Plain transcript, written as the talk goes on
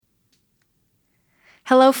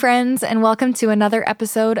Hello, friends, and welcome to another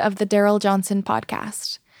episode of the Daryl Johnson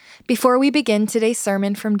Podcast. Before we begin today's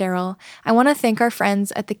sermon from Daryl, I want to thank our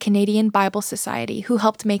friends at the Canadian Bible Society who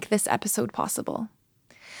helped make this episode possible.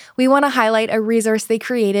 We want to highlight a resource they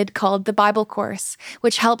created called the Bible Course,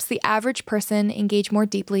 which helps the average person engage more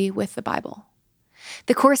deeply with the Bible.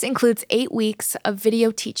 The course includes 8 weeks of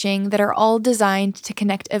video teaching that are all designed to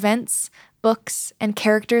connect events, books, and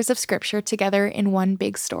characters of Scripture together in one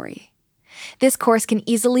big story. This course can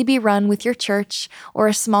easily be run with your church or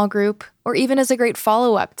a small group, or even as a great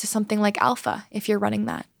follow-up to something like Alpha if you're running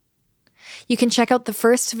that. You can check out the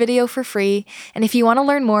first video for free, and if you want to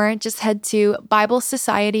learn more, just head to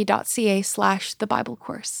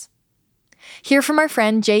biblesociety.ca/thebiblecourse. Hear from our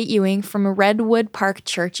friend Jay Ewing from Redwood Park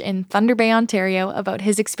Church in Thunder Bay, Ontario, about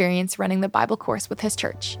his experience running the Bible course with his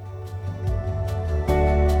church.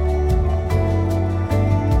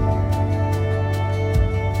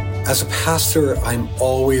 As a pastor, I'm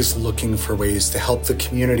always looking for ways to help the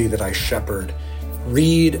community that I shepherd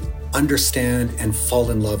read, understand, and fall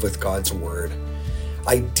in love with God's Word.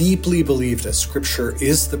 I deeply believe that Scripture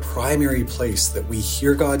is the primary place that we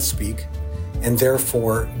hear God speak and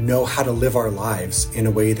therefore know how to live our lives in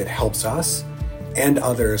a way that helps us and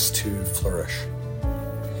others to flourish.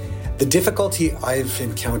 The difficulty I've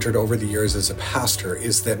encountered over the years as a pastor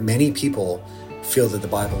is that many people feel that the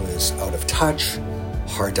Bible is out of touch,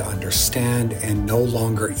 hard to understand, and no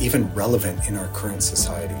longer even relevant in our current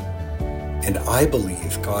society. And I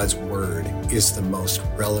believe God's Word is the most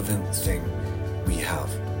relevant thing we have.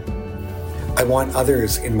 I want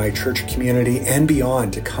others in my church community and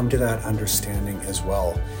beyond to come to that understanding as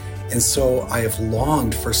well. And so I have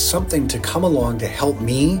longed for something to come along to help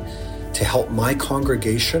me, to help my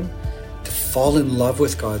congregation, to fall in love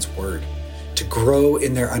with God's Word, to grow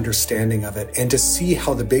in their understanding of it, and to see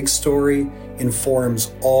how the big story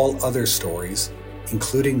informs all other stories,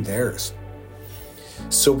 including theirs.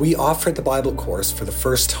 So we offered the Bible course for the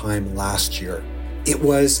first time last year. It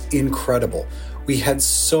was incredible. We had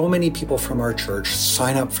so many people from our church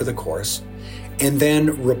sign up for the course and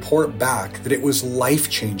then report back that it was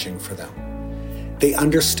life-changing for them. They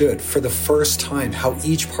understood for the first time how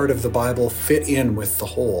each part of the Bible fit in with the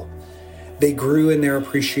whole. They grew in their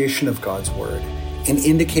appreciation of God's Word and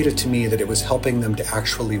indicated to me that it was helping them to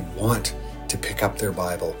actually want to pick up their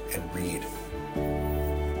Bible and read.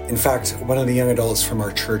 In fact, one of the young adults from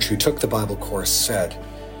our church who took the Bible course said,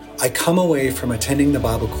 "I come away from attending the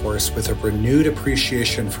Bible course with a renewed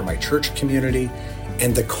appreciation for my church community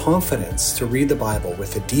and the confidence to read the Bible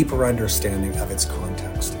with a deeper understanding of its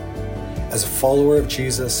context. As a follower of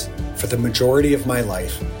Jesus, for the majority of my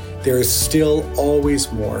life, there is still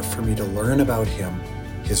always more for me to learn about Him,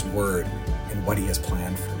 His Word, and what He has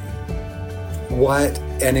planned for me." What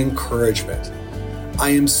an encouragement.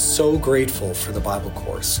 I am so grateful for the Bible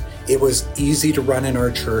course. It was easy to run in our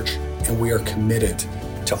church, and we are committed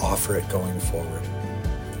to offer it going forward.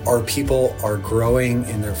 Our people are growing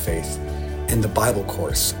in their faith, and the Bible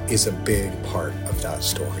course is a big part of that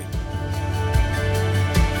story.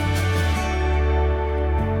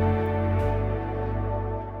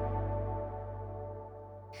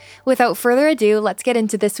 Without further ado, let's get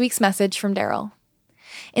into this week's message from Daryl.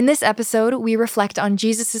 In this episode, we reflect on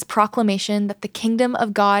Jesus' proclamation that the kingdom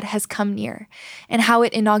of God has come near and how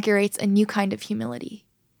it inaugurates a new kind of humility.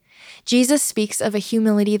 Jesus speaks of a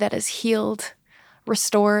humility that is healed,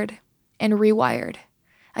 restored, and rewired,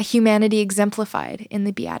 a humanity exemplified in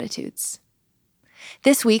the Beatitudes.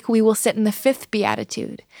 This week, we will sit in the 5th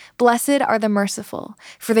Beatitude, "Blessed are the merciful,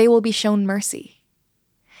 for they will be shown mercy."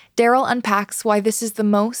 Daryl unpacks why this is the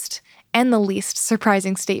most and the least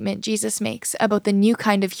surprising statement Jesus makes about the new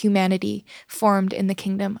kind of humanity formed in the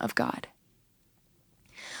kingdom of God.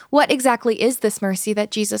 What exactly is this mercy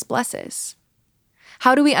that Jesus blesses?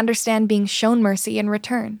 How do we understand being shown mercy in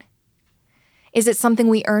return? Is it something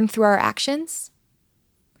we earn through our actions?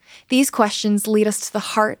 These questions lead us to the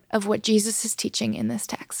heart of what Jesus is teaching in this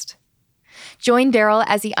text. Join Daryl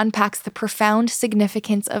as he unpacks the profound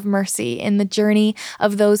significance of mercy in the journey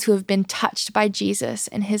of those who have been touched by Jesus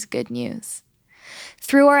and His good news.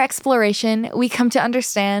 Through our exploration, we come to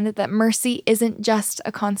understand that mercy isn't just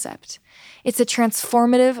a concept. It's a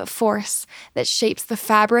transformative force that shapes the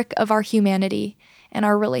fabric of our humanity and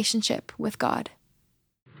our relationship with God.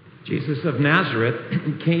 Jesus of Nazareth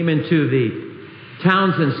came into the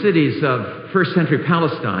towns and cities of first century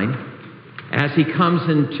Palestine as He comes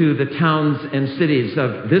into the towns and cities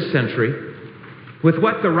of this century with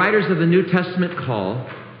what the writers of the New Testament call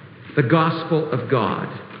the gospel of God.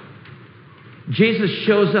 Jesus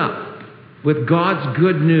shows up with God's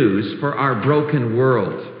good news for our broken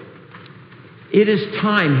world. It is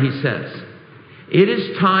time, He says. It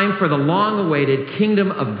is time for the long-awaited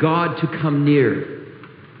kingdom of God to come near.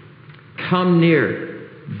 Come near,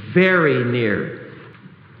 very near.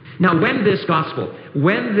 Now, when this gospel,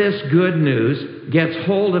 when this good news gets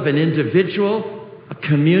hold of an individual, a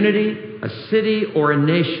community, a city, or a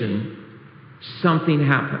nation, something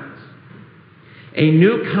happens. A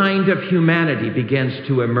new kind of humanity begins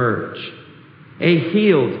to emerge. A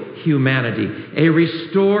healed humanity, a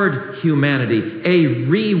restored humanity, a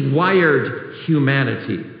rewired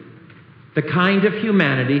humanity. The kind of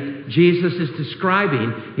humanity Jesus is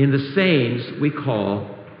describing in the sayings we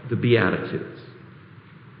call the Beatitudes.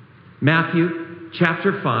 Matthew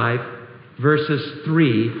chapter 5, verses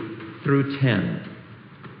 3 through 10.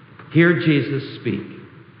 Hear Jesus speak.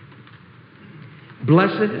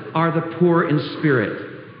 Blessed are the poor in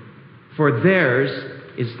spirit, for theirs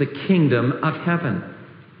is the kingdom of heaven.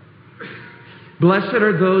 Blessed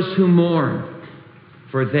are those who mourn,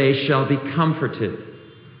 for they shall be comforted.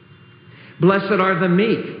 Blessed are the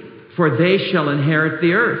meek, for they shall inherit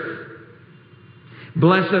the earth.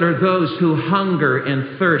 Blessed are those who hunger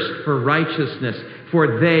and thirst for righteousness,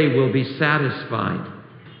 for they will be satisfied.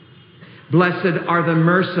 Blessed are the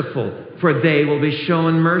merciful, for they will be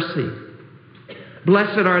shown mercy.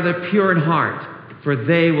 Blessed are the pure in heart, for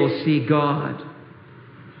they will see God.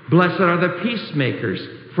 Blessed are the peacemakers,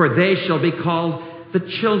 for they shall be called the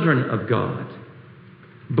children of God.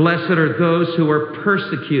 Blessed are those who are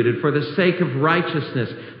persecuted for the sake of righteousness,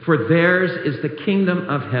 for theirs is the kingdom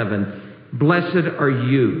of heaven. Blessed are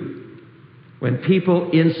you when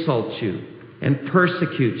people insult you and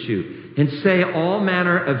persecute you and say all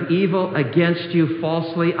manner of evil against you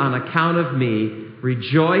falsely on account of me.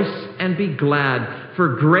 Rejoice and be glad,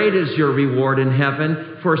 for great is your reward in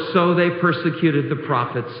heaven, for so they persecuted the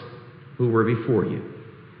prophets who were before you.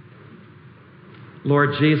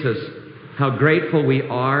 Lord Jesus, how grateful we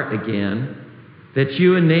are again that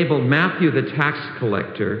you enabled Matthew the tax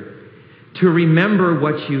collector to remember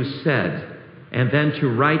what you said and then to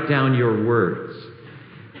write down your words.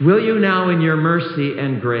 Will you now in your mercy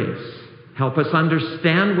and grace help us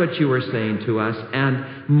understand what you are saying to us,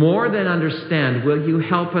 and more than understand, will you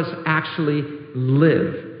help us actually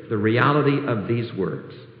live the reality of these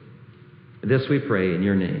words? This we pray in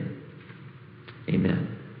your name.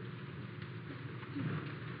 Amen.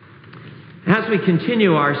 As we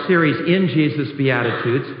continue our series in Jesus'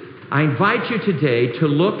 Beatitudes, I invite you today to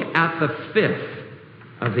look at the fifth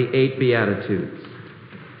of the 8 Beatitudes.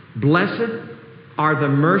 Blessed are the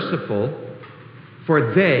merciful,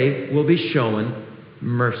 for they will be shown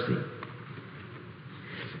mercy.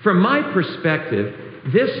 From my perspective,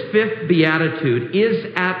 this fifth beatitude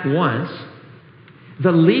is at once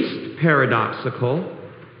the least paradoxical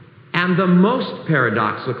and the most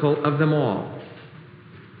paradoxical of them all.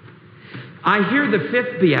 I hear the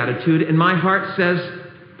fifth beatitude and my heart says,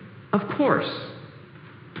 of course.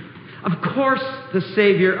 Of course the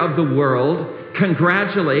Savior of the world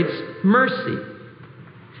congratulates mercy.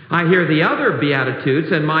 I hear the other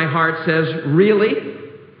Beatitudes, and my heart says, really?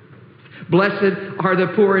 Blessed are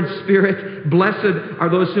the poor in spirit. Blessed are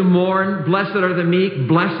those who mourn. Blessed are the meek.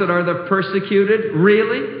 Blessed are the persecuted.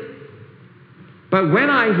 Really? But when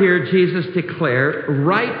I hear Jesus declare,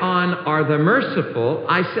 right on are the merciful,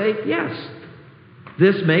 I say, yes,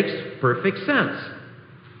 this makes perfect sense.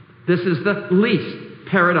 This is the least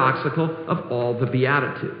paradoxical of all the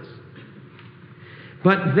Beatitudes.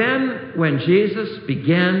 But then, when Jesus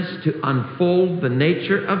begins to unfold the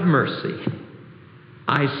nature of mercy,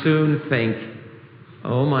 I soon think,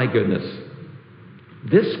 oh my goodness,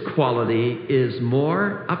 this quality is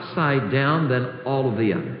more upside down than all of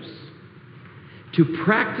the others. To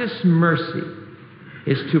practice mercy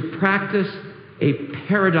is to practice a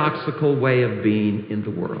paradoxical way of being in the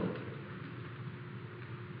world.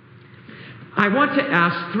 I want to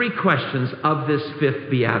ask 3 questions of this fifth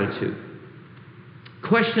beatitude.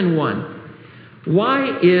 Question 1,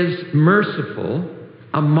 why is merciful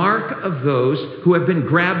a mark of those who have been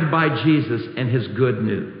grabbed by Jesus and his good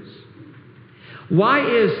news? Why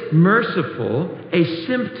is merciful a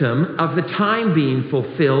symptom of the time being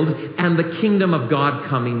fulfilled and the kingdom of God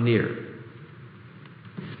coming near?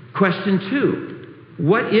 Question 2,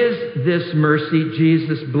 what is this mercy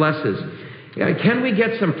Jesus blesses? Can we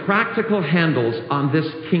get some practical handles on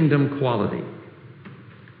this kingdom quality?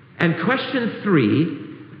 And question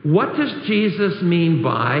 3, what does Jesus mean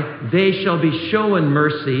by they shall be shown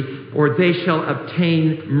mercy or they shall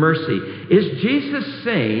obtain mercy? Is Jesus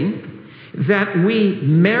saying that we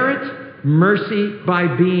merit mercy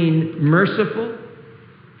by being merciful?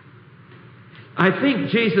 I think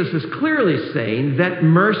Jesus is clearly saying that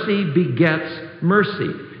mercy begets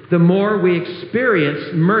mercy. the more we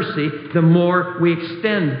experience mercy, the more we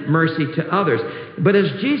extend mercy to others. But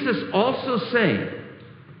is Jesus also saying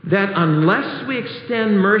that unless we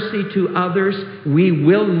extend mercy to others, we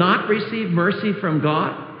will not receive mercy from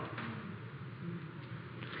God?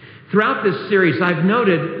 Throughout this series, I've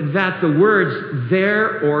noted that the words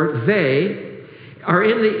there or they are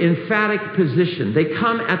in the emphatic position. They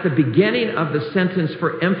come at the beginning of the sentence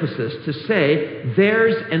for emphasis to say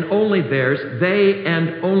theirs and only theirs, they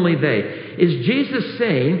and only they. Is Jesus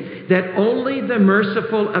saying that only the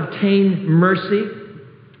merciful obtain mercy,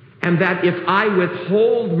 and that if I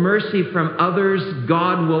withhold mercy from others,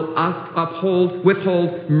 God will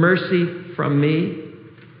withhold mercy from me?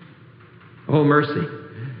 Oh, mercy.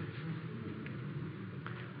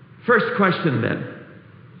 First question then.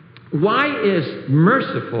 Why is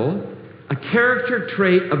merciful a character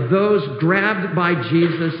trait of those grabbed by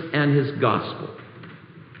Jesus and his gospel?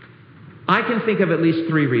 I can think of at least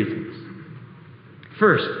three reasons.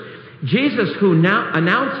 First, Jesus, who now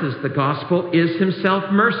announces the gospel, is himself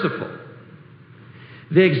merciful.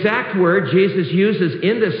 The exact word Jesus uses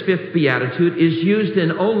in this fifth beatitude is used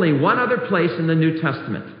in only one other place in the New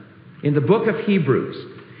Testament, in the book of Hebrews,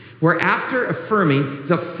 where after affirming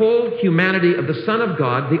the full humanity of the Son of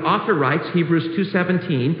God, the author writes, Hebrews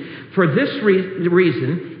 2:17, for this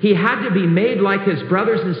reason, he had to be made like his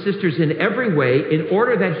brothers and sisters in every way in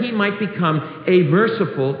order that he might become a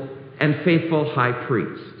merciful and faithful high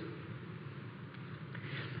priest.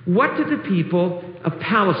 What did the people of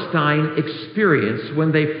Palestine experience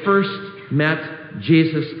when they first met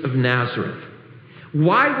Jesus of Nazareth?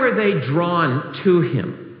 Why were they drawn to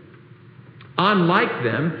him? Unlike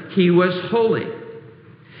them, he was holy.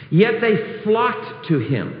 Yet they flocked to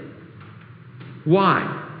him. Why?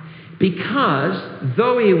 Because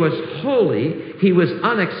though he was holy, he was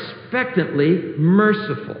unexpectedly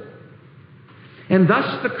merciful. And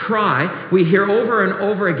thus the cry we hear over and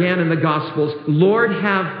over again in the Gospels, Lord,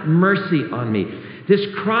 have mercy on me. This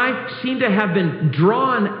cry seemed to have been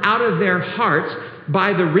drawn out of their hearts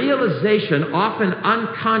by the realization, often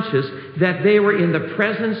unconscious, that they were in the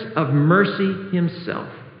presence of mercy himself.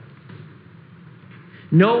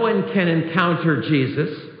 No one can encounter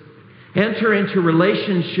Jesus, enter into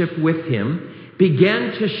relationship with him,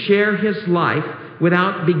 begin to share his life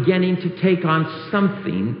without beginning to take on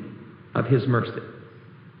something of his mercy.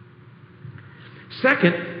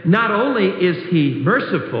 Second, not only is he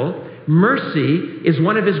merciful, mercy is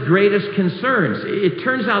one of his greatest concerns. It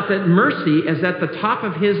turns out that mercy is at the top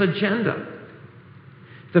of his agenda.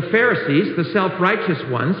 The Pharisees, the self-righteous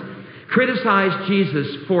ones, criticized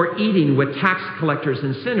Jesus for eating with tax collectors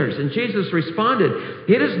and sinners. And Jesus responded,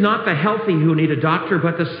 it is not the healthy who need a doctor,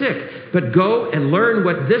 but the sick. But go and learn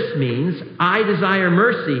what this means. I desire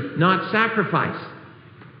mercy, not sacrifice.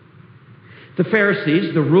 The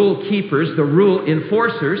Pharisees, the rule keepers, the rule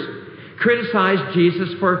enforcers, criticized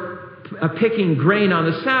Jesus for picking grain on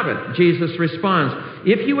the Sabbath. Jesus responds,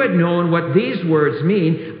 if you had known what these words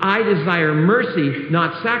mean, I desire mercy,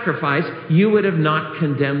 not sacrifice, you would have not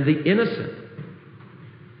condemned the innocent.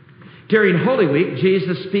 During Holy Week,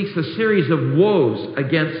 Jesus speaks a series of woes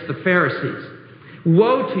against the Pharisees.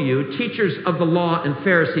 Woe to you, teachers of the law and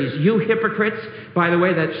Pharisees, you hypocrites. By the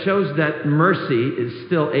way, that shows that mercy is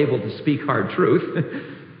still able to speak hard truth.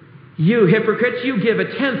 You hypocrites, you give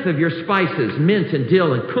 1/10 of your spices, mint and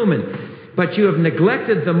dill and cumin, but you have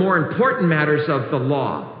neglected the more important matters of the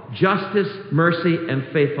law, justice, mercy, and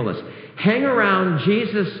faithfulness. Hang around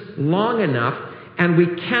Jesus long enough, and we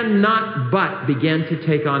cannot but begin to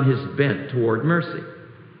take on his bent toward mercy.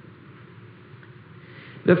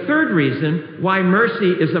 The third reason why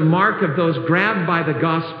mercy is a mark of those grabbed by the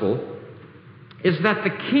gospel is that the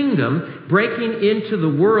kingdom breaking into the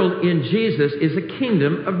world in Jesus is a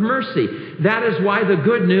kingdom of mercy. That is why the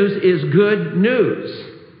good news is good news.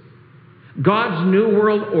 God's new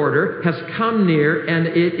world order has come near, and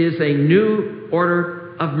it is a new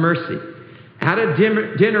order of mercy. At a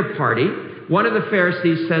dinner party, one of the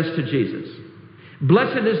Pharisees says to Jesus,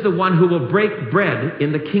 blessed is the one who will break bread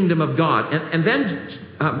in the kingdom of God. And then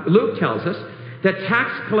Luke tells us that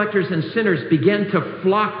tax collectors and sinners began to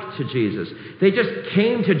flock to Jesus. They just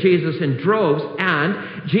came to Jesus in droves, and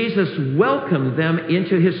Jesus welcomed them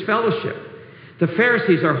into his fellowship. The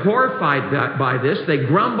Pharisees are horrified by this. They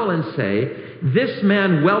grumble and say, this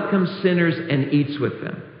man welcomes sinners and eats with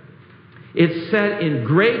them. It's said in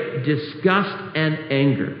great disgust and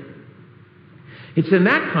anger. It's in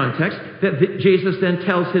that context that Jesus then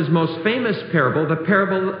tells his most famous parable, the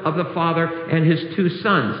parable of the father and his two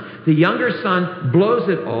sons. The younger son blows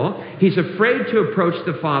it all. He's afraid to approach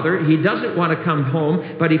the father. He doesn't want to come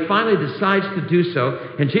home, but he finally decides to do so.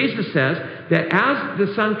 And Jesus says that as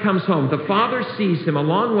the son comes home, the father sees him a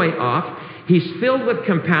long way off. He's filled with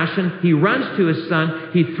compassion. He runs to his son.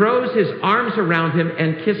 He throws his arms around him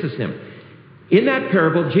and kisses him. In that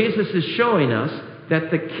parable, Jesus is showing us that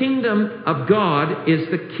the kingdom of God is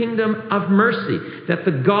the kingdom of mercy, that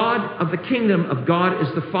the God of the kingdom of God is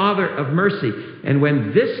the Father of mercy. And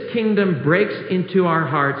when this kingdom breaks into our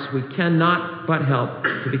hearts, we cannot but help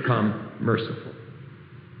to become merciful.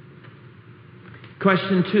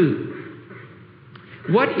 Question 2.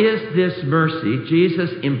 What is this mercy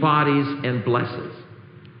Jesus embodies and blesses?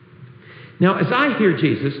 Now, as I hear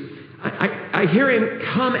Jesus, I hear him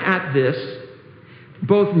come at this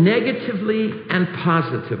both negatively and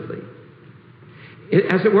positively.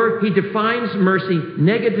 As it were, he defines mercy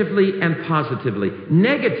negatively and positively.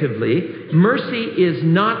 Negatively, mercy is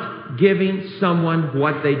not giving someone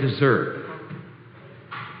what they deserve.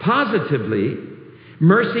 Positively,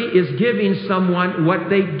 mercy is giving someone what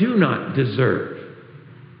they do not deserve.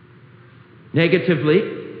 Negatively,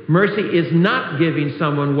 mercy is not giving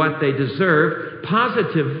someone what they deserve.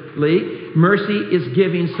 Positively, mercy is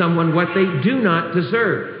giving someone what they do not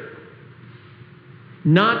deserve.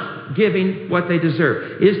 Not giving what they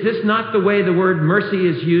deserve. Is this not the way the word mercy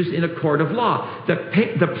is used in a court of law?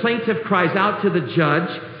 The plaintiff cries out to the judge,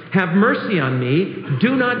 "Have mercy on me.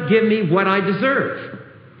 Do not give me what I deserve."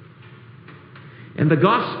 And the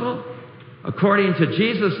gospel, according to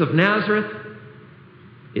Jesus of Nazareth,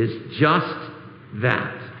 is just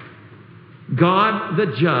that. God the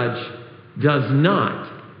judge does not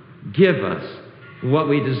give us what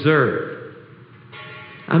we deserve.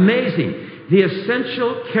 Amazing. The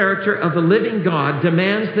essential character of the living God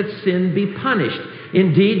demands that sin be punished.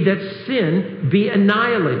 Indeed, that sin be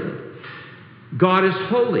annihilated. God is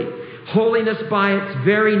holy. Holiness by its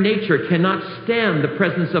very nature cannot stand the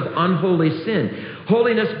presence of unholy sin.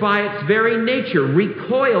 Holiness by its very nature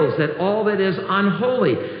recoils at all that is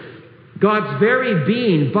unholy. God's very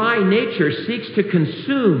being, by nature, seeks to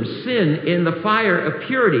consume sin in the fire of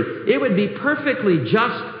purity. It would be perfectly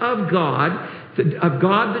just of God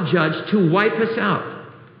the judge, to wipe us out.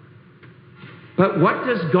 But what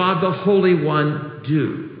does God the Holy One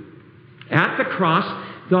do? At the cross,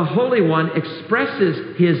 the Holy One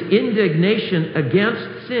expresses his indignation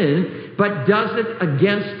against sin, but does it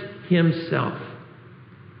against himself.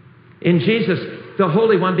 In Jesus, the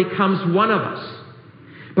Holy One becomes one of us.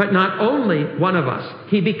 But not only one of us,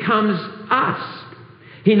 he becomes us.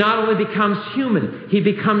 He not only becomes human, he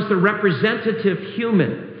becomes the representative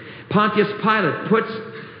human. Pontius Pilate puts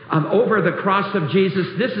over the cross of Jesus,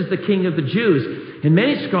 "This is the King of the Jews." And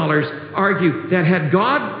many scholars argue that had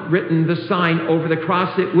God written the sign over the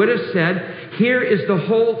cross, it would have said, "Here is the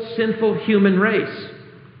whole sinful human race."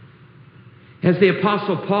 As the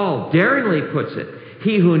Apostle Paul daringly puts it,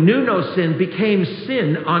 "He who knew no sin became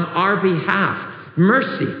sin on our behalf."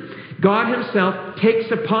 Mercy. God himself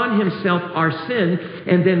takes upon himself our sin,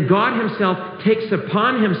 and then God himself takes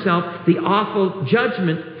upon himself the awful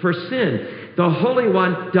judgment for sin. The Holy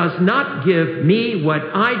One does not give me what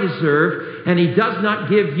I deserve, and he does not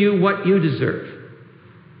give you what you deserve.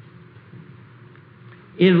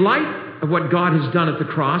 In light of what God has done at the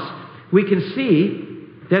cross, we can see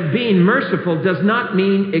that being merciful does not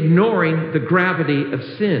mean ignoring the gravity of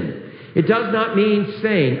sin. It does not mean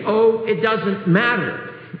saying, "Oh, it doesn't matter."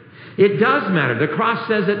 It does matter. The cross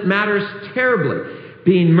says it matters terribly.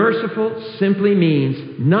 Being merciful simply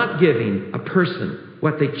means not giving a person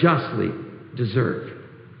what they justly deserve.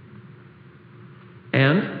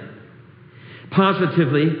 And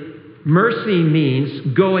positively, mercy means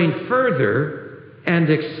going further and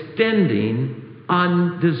extending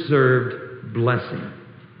undeserved blessing.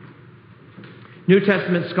 New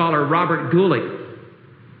Testament scholar Robert Gulick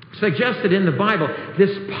suggested in the Bible,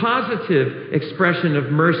 this positive expression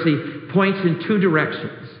of mercy points in two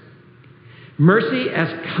directions. Mercy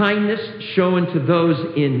as kindness shown to those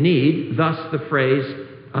in need, thus the phrase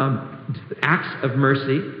acts of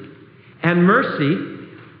mercy, and mercy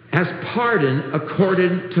as pardon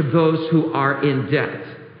accorded to those who are in debt.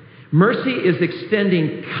 Mercy is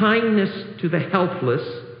extending kindness to the helpless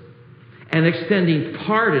and extending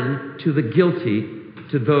pardon to the guilty,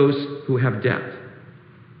 to those who have debt.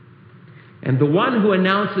 And the one who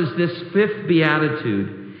announces this fifth beatitude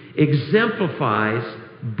exemplifies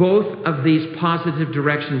both of these positive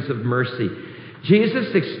directions of mercy.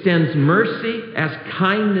 Jesus extends mercy as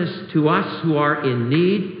kindness to us who are in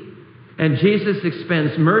need, And Jesus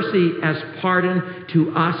expends mercy as pardon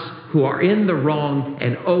to us who are in the wrong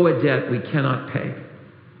and owe a debt we cannot pay.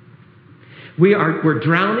 We're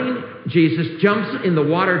drowning. Jesus jumps in the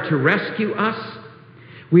water to rescue us.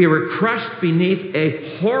 We were crushed beneath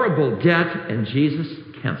a horrible debt, and Jesus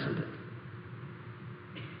canceled it.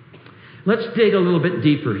 Let's dig a little bit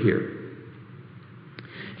deeper here.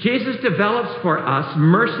 Jesus develops for us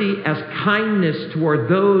mercy as kindness toward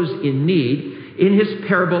those in need in his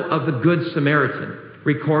parable of the Good Samaritan,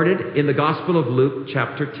 recorded in the Gospel of Luke,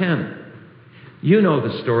 chapter 10. You know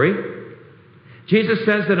the story. Jesus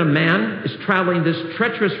says that a man is traveling this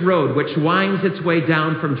treacherous road which winds its way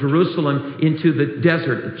down from Jerusalem into the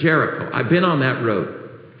desert of Jericho. I've been on that road.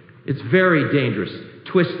 It's very dangerous,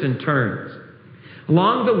 twists and turns.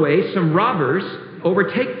 Along the way, some robbers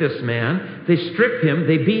overtake this man. They strip him,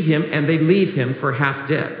 they beat him, and they leave him for half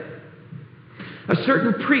dead. A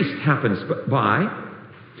certain priest happens by,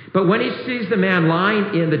 but when he sees the man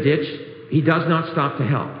lying in the ditch, he does not stop to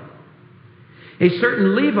help. A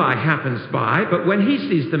certain Levi happens by, but when he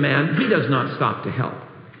sees the man, he does not stop to help.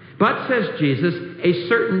 But, says Jesus, a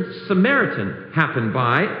certain Samaritan happened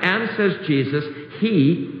by, and, says Jesus,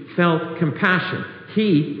 he felt compassion.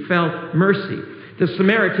 He felt mercy. The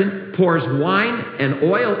Samaritan pours wine and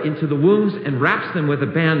oil into the wounds and wraps them with a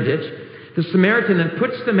bandage. The Samaritan then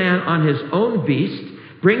puts the man on his own beast,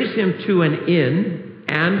 brings him to an inn,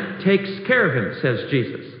 and takes care of him, says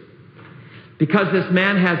Jesus. Because this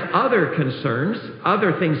man has other concerns,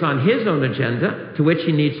 other things on his own agenda to which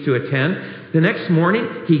he needs to attend, the next morning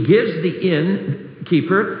he gives the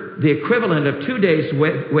innkeeper the equivalent of 2 days'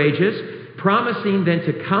 wages, promising then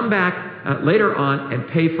to come back later on and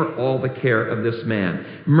pay for all the care of this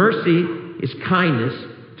man. Mercy is kindness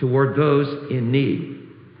toward those in need.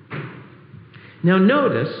 Now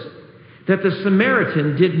notice that the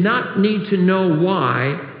Samaritan did not need to know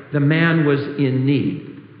why the man was in need.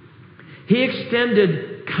 He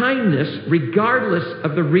extended kindness regardless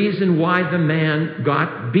of the reason why the man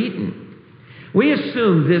got beaten. We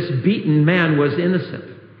assume this beaten man was innocent,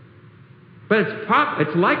 but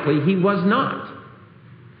it's likely he was not.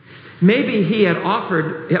 Maybe he had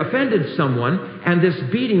offended someone, and this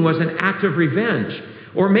beating was an act of revenge.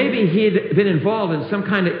 Or maybe he had been involved in some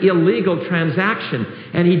kind of illegal transaction,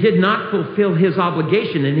 and he did not fulfill his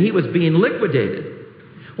obligation, and he was being liquidated.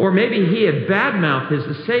 Or maybe he had badmouthed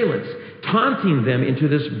his assailants, taunting them into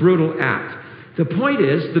this brutal act. The point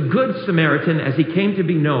is, the Good Samaritan, as he came to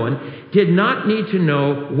be known, did not need to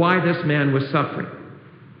know why this man was suffering.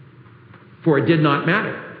 For it did not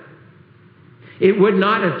matter. It would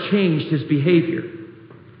not have changed his behavior.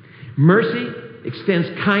 Mercy extends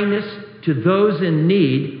kindness to those in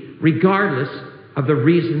need, regardless of the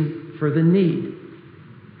reason for the need.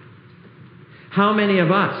 How many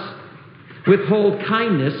of us withhold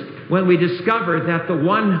kindness when we discover that the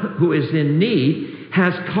one who is in need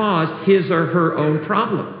has caused his or her own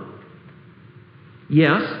problem?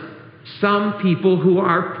 Yes, some people who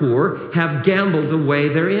are poor have gambled away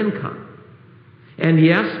their income. And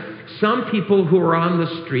yes, some people who are on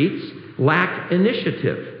the streets lack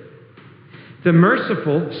initiative. The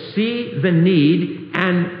merciful see the need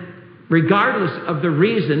and, regardless of the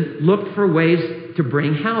reason, look for ways to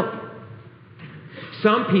bring help.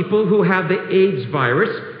 Some people who have the AIDS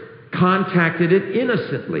virus contacted it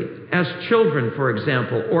innocently, as children, for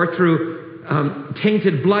example, or through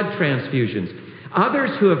tainted blood transfusions.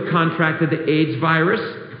 Others who have contracted the AIDS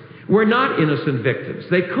virus were not innocent victims.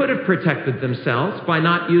 They could have protected themselves by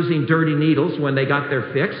not using dirty needles when they got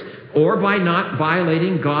their fix, or by not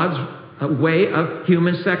violating God's way of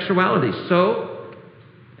human sexuality. So,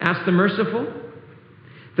 ask the merciful.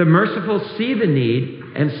 The merciful see the need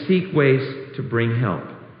and seek ways to bring help.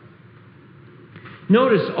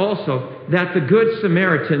 Notice also that the Good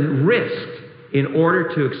Samaritan risked in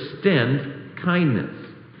order to extend kindness.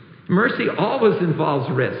 Mercy always involves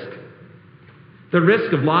risk. The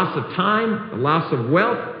risk of loss of time, the loss of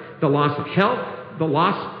wealth, the loss of health, the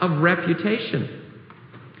loss of reputation.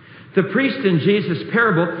 The priest in Jesus'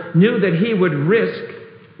 parable knew that he would risk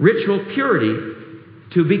ritual purity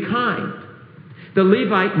to be kind. The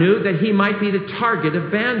Levite knew that he might be the target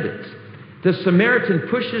of bandits. The Samaritan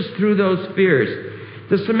pushes through those fears.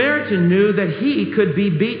 The Samaritan knew that he could be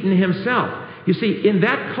beaten himself. You see, in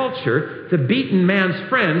that culture, the beaten man's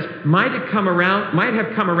friends might have come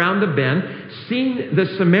around the bend, seen the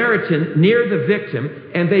Samaritan near the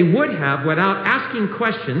victim, and they would have, without asking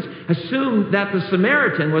questions, assumed that the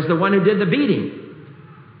Samaritan was the one who did the beating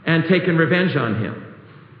and taken revenge on him.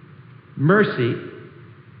 Mercy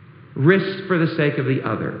risks for the sake of the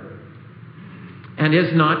other. And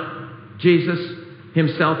is not Jesus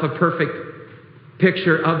himself a perfect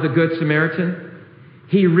picture of the Good Samaritan.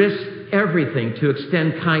 He risked everything to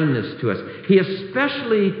extend kindness to us. He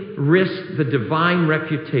especially risked the divine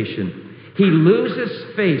reputation. He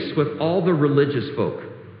loses face with all the religious folk.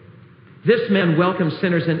 This man welcomes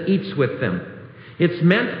sinners and eats with them. It's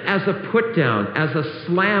meant as a put down, as a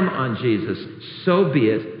slam on Jesus. So be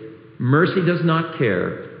it. Mercy does not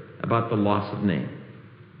care about the loss of name.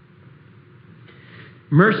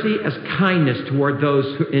 Mercy as kindness toward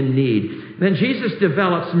those who are in need. Then Jesus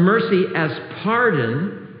develops mercy as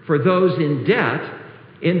pardon for those in debt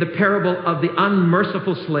in the parable of the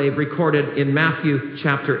unmerciful slave recorded in Matthew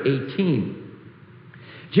chapter 18.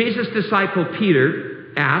 Jesus' disciple Peter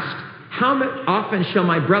asked, "How often shall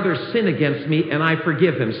my brother sin against me and I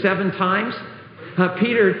forgive him? 7 times?"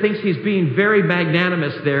 Peter thinks he's being very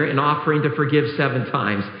magnanimous there in offering to forgive 7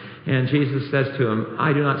 times. And Jesus says to him,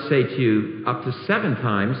 "I do not say to you up to 7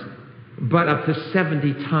 times, but up to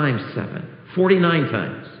 70 times 7, 49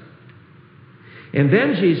 times. And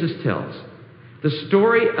then Jesus tells the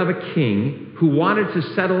story of a king who wanted to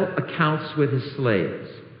settle accounts with his slaves.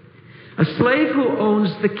 A slave who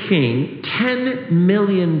owns the king $10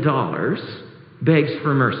 million begs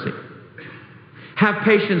for mercy. "Have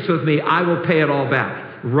patience with me, I will pay it all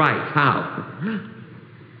back." Right, how?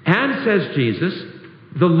 And says Jesus,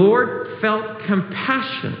 the Lord felt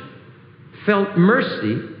compassion, felt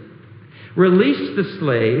mercy, released the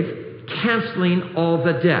slave, canceling all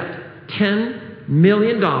the debt. $10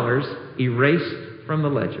 million erased from the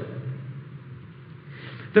ledger.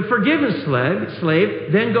 The forgiven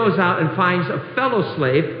slave then goes out and finds a fellow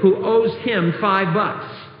slave who owes him $5.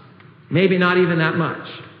 Maybe not even that much.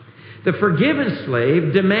 The forgiven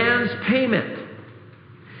slave demands payment.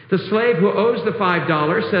 The slave who owes the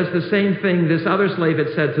 $5 says the same thing this other slave had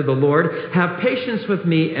said to the Lord, "Have patience with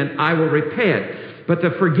me and I will repay it." But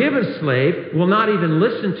the forgiven slave will not even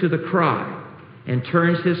listen to the cry and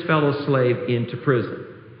turns his fellow slave into prison.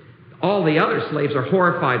 All the other slaves are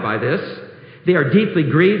horrified by this. They are deeply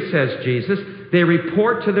grieved, says Jesus. They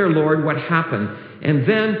report to their Lord what happened. And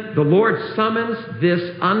then the Lord summons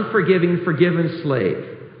this unforgiving, forgiven slave.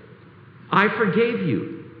 "I forgave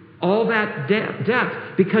you all that debt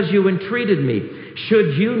because you entreated me.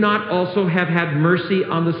 Should you not also have had mercy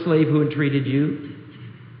on the slave who entreated you?"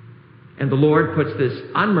 And the Lord puts this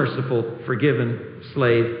unmerciful, forgiven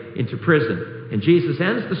slave into prison. And Jesus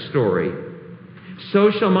ends the story.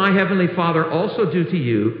 "So shall my heavenly Father also do to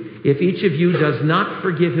you if each of you does not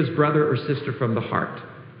forgive his brother or sister from the heart."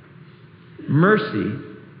 Mercy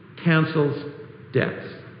cancels debts.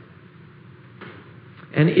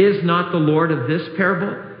 And is not the Lord of this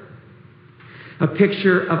parable a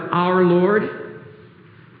picture of our Lord,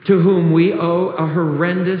 to whom we owe a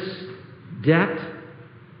horrendous debt?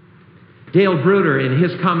 Dale Bruder, in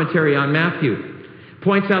his commentary on Matthew,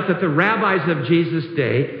 points out that the rabbis of Jesus'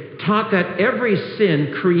 day taught that every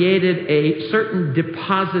sin created a certain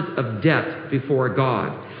deposit of debt before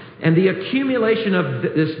God. And the accumulation of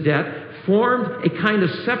this debt formed a kind of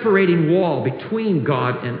separating wall between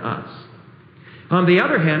God and us. On the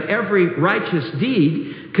other hand, every righteous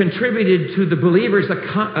deed contributed to the believer's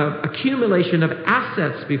accumulation of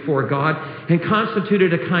assets before God and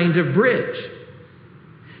constituted a kind of bridge.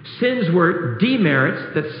 Sins were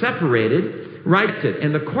demerits that separated, righted,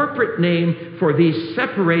 and the corporate name for these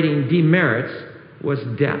separating demerits was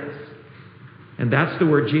debt. And that's the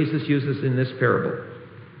word Jesus uses in this parable.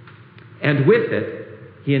 And with it,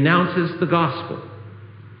 he announces the gospel.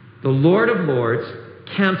 The Lord of Lords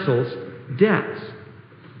cancels debts.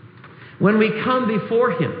 When we come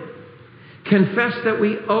before him, confess that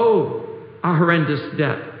we owe a horrendous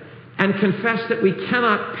debt, and confess that we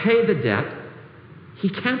cannot pay the debt, he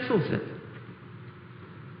cancels it.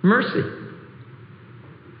 Mercy.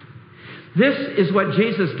 This is what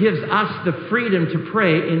Jesus gives us the freedom to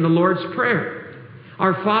pray in the Lord's Prayer.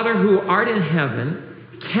 Our Father who art in heaven,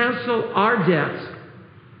 cancel our debts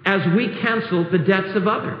as we cancel the debts of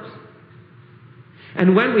others.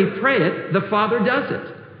 And when we pray it, the Father does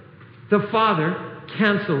it. The Father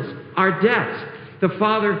cancels our debts. The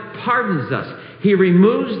Father pardons us. He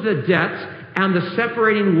removes the debts and the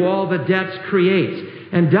separating wall the debts creates,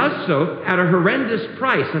 and does so at a horrendous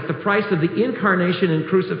price, at the price of the incarnation and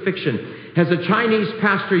crucifixion. As a Chinese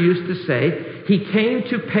pastor used to say, he came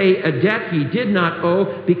to pay a debt he did not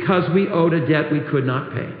owe because we owed a debt we could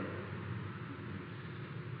not pay.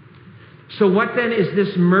 So what then is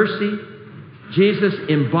this mercy Jesus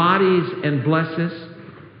embodies and blesses?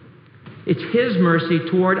 It's his mercy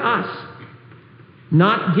toward us,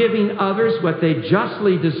 not giving others what they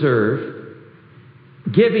justly deserve,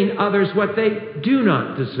 giving others what they do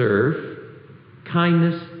not deserve,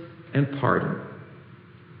 kindness and pardon.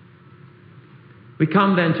 We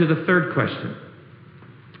come then to the third question.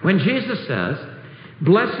 When Jesus says,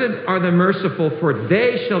 "Blessed are the merciful, for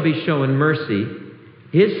they shall be shown mercy,"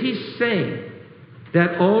 is he saying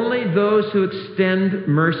that only those who extend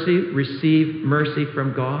mercy receive mercy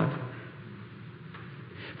from God?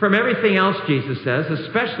 From everything else Jesus says,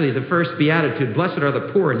 especially the first beatitude, "Blessed are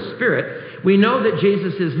the poor in spirit," we know that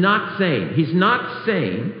Jesus is not saying, he's not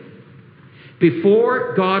saying,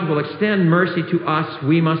 before God will extend mercy to us,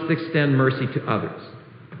 we must extend mercy to others.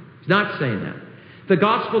 He's not saying that. The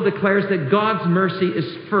gospel declares that God's mercy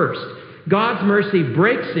is first. God's mercy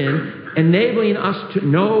breaks in, enabling us to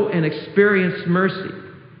know and experience mercy.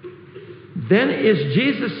 Then is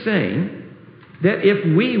Jesus saying that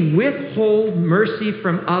if we withhold mercy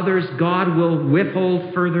from others, God will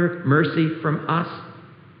withhold further mercy from us?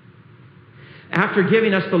 After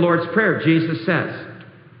giving us the Lord's Prayer, Jesus says,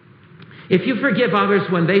 "If you forgive others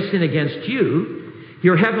when they sin against you,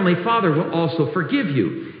 your heavenly Father will also forgive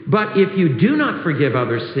you. But if you do not forgive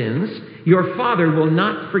others' sins, your Father will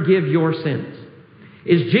not forgive your sins."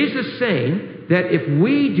 Is Jesus saying that if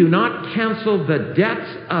we do not cancel the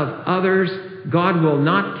debts of others, God will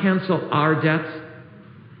not cancel our debts?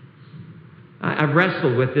 I've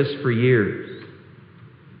wrestled with this for years.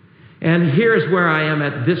 And here's where I am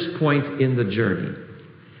at this point in the journey.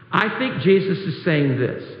 I think Jesus is saying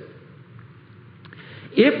this.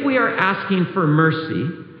 If we are asking for mercy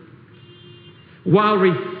while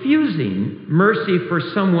refusing mercy for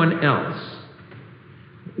someone else,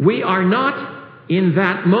 we are not in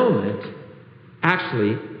that moment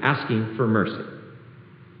actually asking for mercy.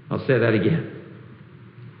 I'll say that again.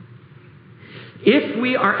 If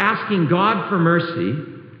we are asking God for mercy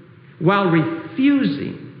while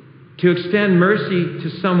refusing to extend mercy to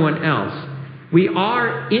someone else, we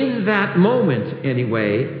are in that moment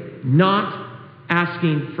anyway not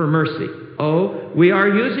asking for mercy. Oh, we are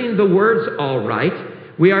using the words all right.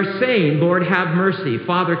 We are saying, "Lord, have mercy.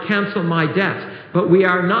 Father, cancel my debts." But we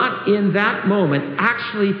are not in that moment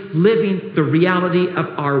actually living the reality of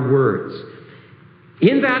our words.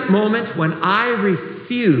 In that moment when I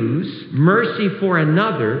refuse mercy for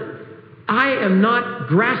another, I am not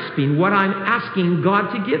grasping what I'm asking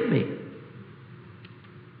God to give me.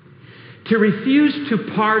 To refuse to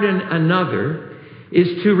pardon another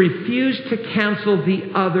is to refuse to cancel the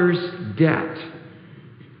other's debt.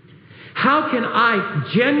 How can I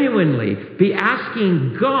genuinely be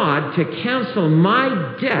asking God to cancel my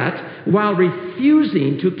debt while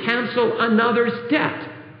refusing to cancel another's debt?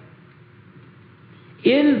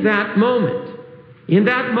 In that moment,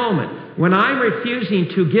 when I'm refusing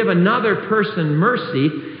to give another person mercy,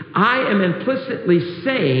 I am implicitly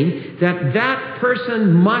saying that that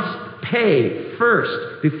person must pay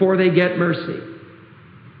first before they get mercy.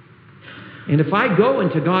 And if I go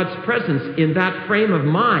into God's presence in that frame of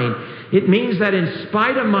mind, it means that in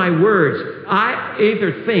spite of my words, I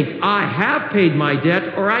either think I have paid my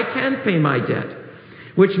debt or I can pay my debt.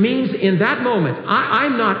 Which means in that moment,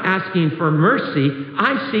 I'm not asking for mercy,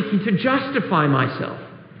 I'm seeking to justify myself.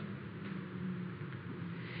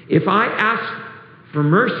 If I ask for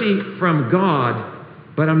mercy from God,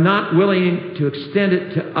 but I'm not willing to extend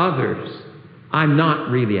it to others, I'm not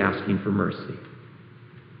really asking for mercy.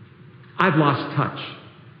 I've lost touch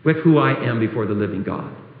with who I am before the living God.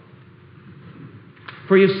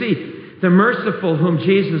 For you see, the merciful whom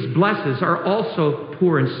Jesus blesses are also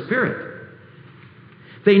poor in spirit.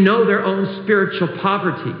 They know their own spiritual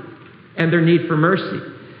poverty and their need for mercy.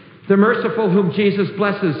 The merciful whom Jesus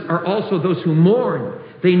blesses are also those who mourn.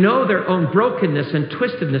 They know their own brokenness and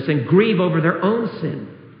twistedness and grieve over their own sin.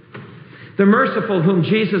 The merciful whom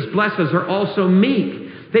Jesus blesses are also meek.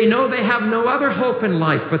 They know they have no other hope in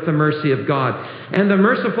life but the mercy of God. And the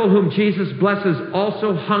merciful whom Jesus blesses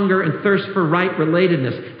also hunger and thirst for right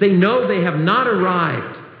relatedness. They know they have not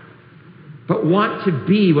arrived, but want to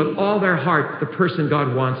be with all their heart the person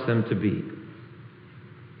God wants them to be.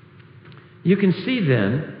 You can see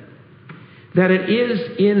then that it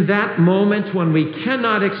is in that moment when we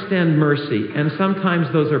cannot extend mercy, and sometimes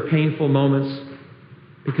those are painful moments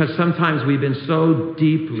because sometimes we've been so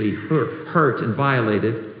deeply hurt and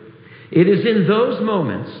violated. It is in those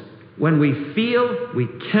moments when we feel we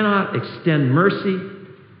cannot extend mercy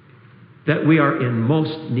that we are in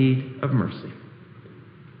most need of mercy.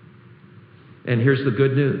 And here's the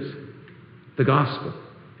good news, the gospel.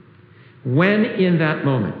 When in that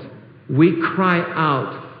moment we cry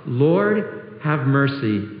out, "Lord, have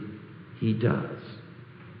mercy," He does.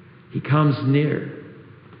 He comes near,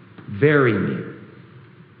 very near.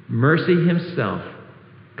 Mercy Himself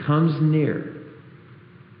comes near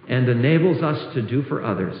and enables us to do for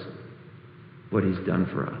others what He's done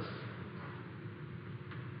for us.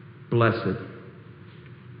 Blessed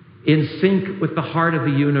in sync with the heart of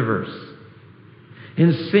the universe,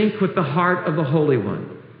 in sync with the heart of the Holy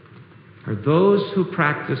One, are those who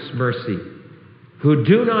practice mercy, who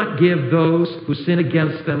do not give those who sin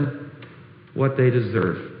against them what they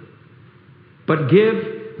deserve, but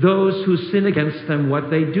give those who sin against them what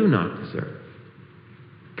they do not deserve: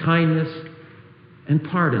 kindness and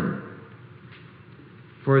pardon.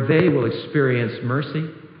 For they will experience mercy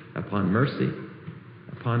upon mercy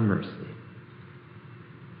upon mercy.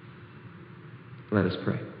 Let us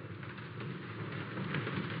pray.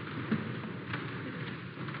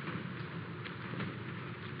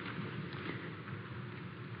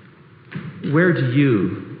 Where do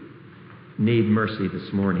you need mercy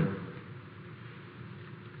this morning?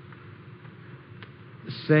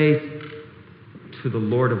 Say to the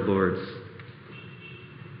Lord of Lords,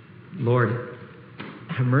 Lord,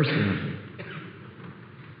 have mercy on me.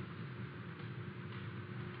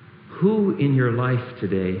 Who in your life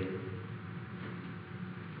today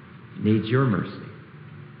needs your mercy?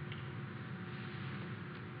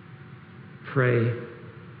 Pray,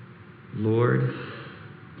 Lord,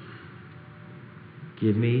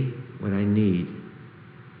 give me what I need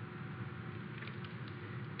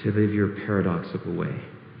to live your paradoxical way.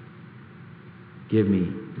 Give me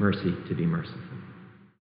mercy to be merciful.